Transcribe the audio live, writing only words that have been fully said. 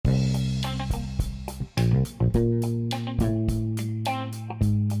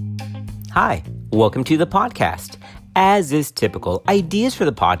Hi, welcome to the podcast. As is typical, ideas for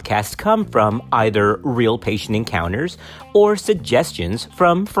the podcast come from either real patient encounters or suggestions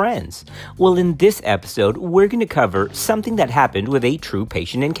from friends. Well, in this episode, we're going to cover something that happened with a true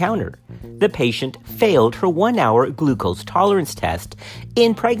patient encounter. The patient failed her 1-hour glucose tolerance test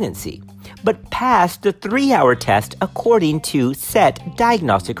in pregnancy, but passed the 3-hour test according to set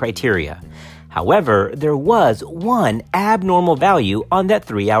diagnostic criteria. However, there was one abnormal value on that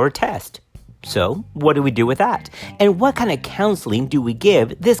 3-hour test. So, what do we do with that? And what kind of counseling do we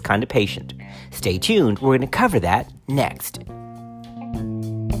give this kind of patient? Stay tuned, we're going to cover that next.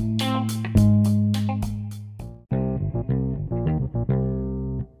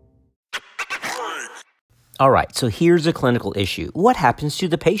 All right, so here's a clinical issue. What happens to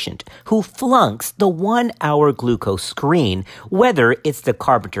the patient who flunks the 1-hour glucose screen, whether it's the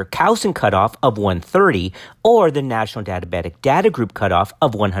Carpenter-Cowson cutoff of 130 or the National Diabetic Data Group cutoff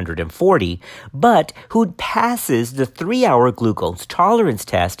of 140, but who passes the 3-hour glucose tolerance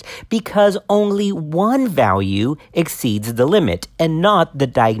test because only one value exceeds the limit and not the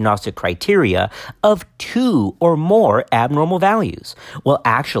diagnostic criteria of 2 or more abnormal values? Well,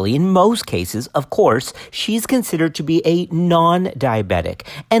 actually, in most cases, of course, she's considered to be a non-diabetic,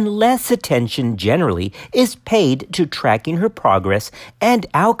 and less attention generally is paid to tracking her progress and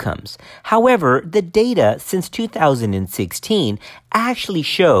outcomes. However, the data since 2016 actually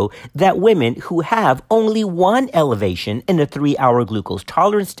show that women who have only one elevation in a 3-hour glucose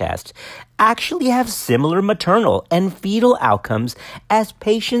tolerance test actually have similar maternal and fetal outcomes as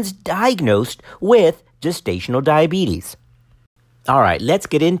patients diagnosed with gestational diabetes. All right, let's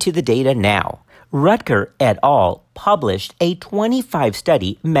get into the data now. Rutger et al. Published a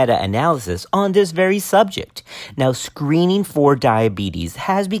 25-study meta-analysis on this very subject. Now, screening for diabetes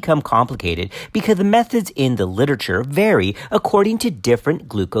has become complicated because the methods in the literature vary according to different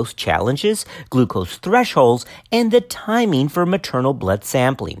glucose challenges, glucose thresholds, and the timing for maternal blood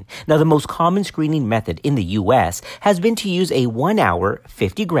sampling. Now, the most common screening method in the U.S. has been to use a 1-hour,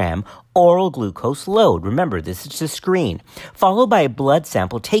 50-gram oral glucose load. Remember, this is to screen, followed by a blood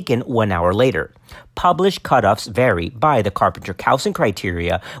sample taken 1 hour later. Published cutoffs vary by the Carpenter-Cowson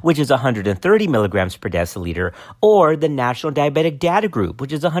criteria, which is 130 milligrams per deciliter, or the National Diabetic Data Group,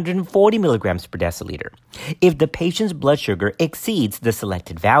 which is 140 milligrams per deciliter. If the patient's blood sugar exceeds the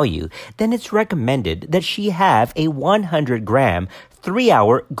selected value, then it's recommended that she have a 100-gram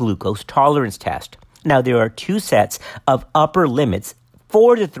 3-hour glucose tolerance test. Now, there are two sets of upper limits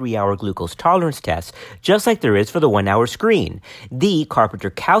for the 3-hour glucose tolerance test, just like there is for the 1-hour screen. The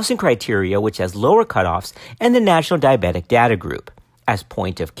Carpenter-Cowson criteria, which has lower cutoffs, and the National Diabetic Data Group. As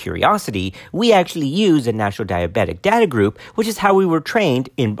point of curiosity, we actually use the National Diabetic Data Group, which is how we were trained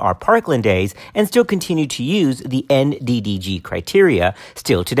in our Parkland days, and still continue to use the NDDG criteria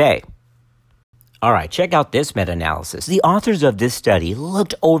still today. All right, check out this meta-analysis. The authors of this study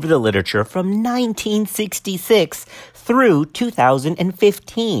looked over the literature from 1966 through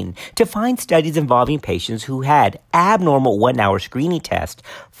 2015 to find studies involving patients who had abnormal 1-hour screening test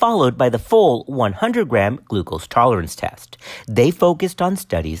followed by the full 100-gram glucose tolerance test. They focused on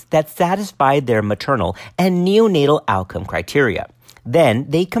studies that satisfied their maternal and neonatal outcome criteria. Then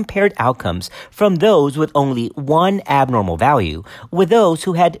they compared outcomes from those with only one abnormal value with those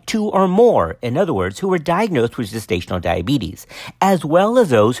who had 2 or more, in other words, who were diagnosed with gestational diabetes, as well as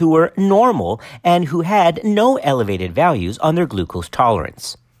those who were normal and who had no elevated values on their glucose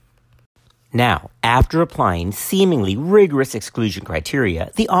tolerance. Now, after applying seemingly rigorous exclusion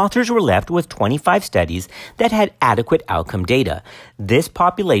criteria, the authors were left with 25 studies that had adequate outcome data. This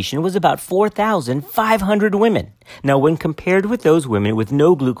population was about 4,500 women. Now, when compared with those women with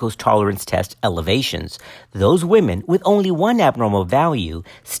no glucose tolerance test elevations, those women with only one abnormal value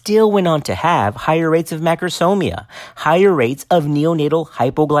still went on to have higher rates of macrosomia, higher rates of neonatal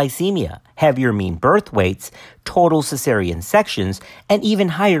hypoglycemia, heavier mean birth weights, total cesarean sections, and even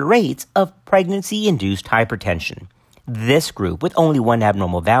higher rates of pregnancy-induced hypertension. This group, with only one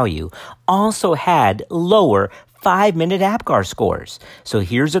abnormal value, also had lower 5-minute APGAR scores. So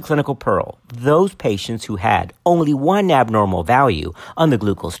here's a clinical pearl. Those patients who had only one abnormal value on the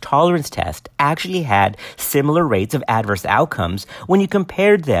glucose tolerance test actually had similar rates of adverse outcomes when you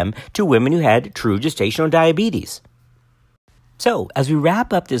compared them to women who had true gestational diabetes. So, as we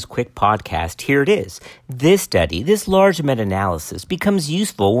wrap up this quick podcast, here it is. This study, this large meta-analysis, becomes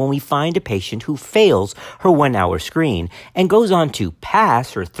useful when we find a patient who fails her 1-hour screen and goes on to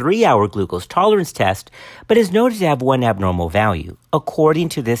pass her 3-hour glucose tolerance test, but is noted to have one abnormal value. According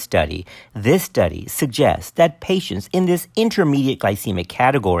to this study suggests that patients in this intermediate glycemic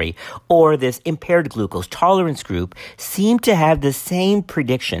category or this impaired glucose tolerance group seem to have the same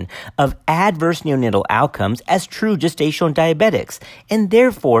prediction of adverse neonatal outcomes as true gestational diabetics and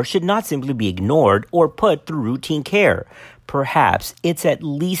therefore should not simply be ignored or put through routine care. Perhaps it's at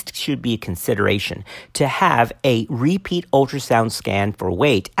least should be a consideration to have a repeat ultrasound scan for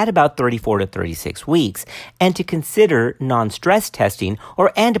weight at about 34 to 36 weeks and to consider non-stress testing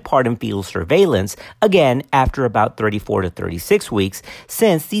or antepartum fetal surveillance again after about 34 to 36 weeks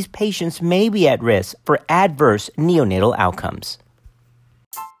since these patients may be at risk for adverse neonatal outcomes.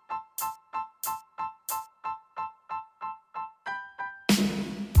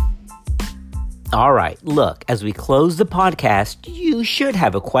 All right, look, as we close the podcast, you should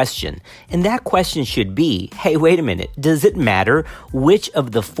have a question. And that question should be, hey, wait a minute, does it matter which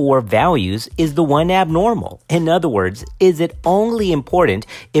of the 4 values is the one abnormal? In other words, is it only important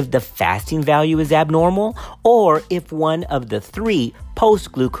if the fasting value is abnormal or if one of the 3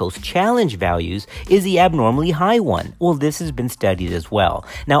 post-glucose challenge values is the abnormally high one? Well, this has been studied as well.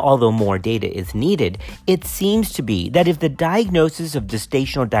 Now, although more data is needed, it seems to be that if the diagnosis of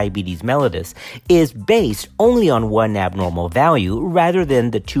gestational diabetes mellitus is based only on one abnormal value rather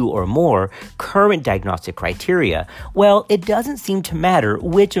than the 2 or more current diagnostic criteria, well, it doesn't seem to matter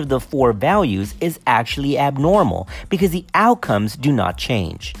which of the 4 values is actually abnormal because the outcomes do not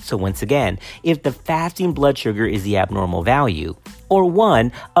change. So once again, if the fasting blood sugar is the abnormal value, or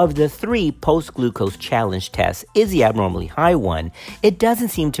one of the 3 post-glucose challenge tests is the abnormally high one, it doesn't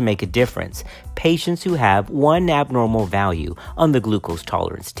seem to make a difference. Patients who have one abnormal value on the glucose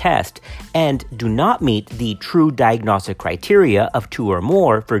tolerance test and do not meet the true diagnostic criteria of 2 or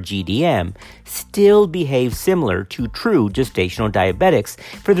more for GDM still behave similar to true gestational diabetics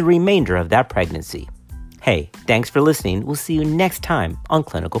for the remainder of that pregnancy. Hey, thanks for listening. We'll see you next time on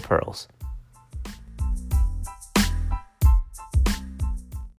Clinical Pearls.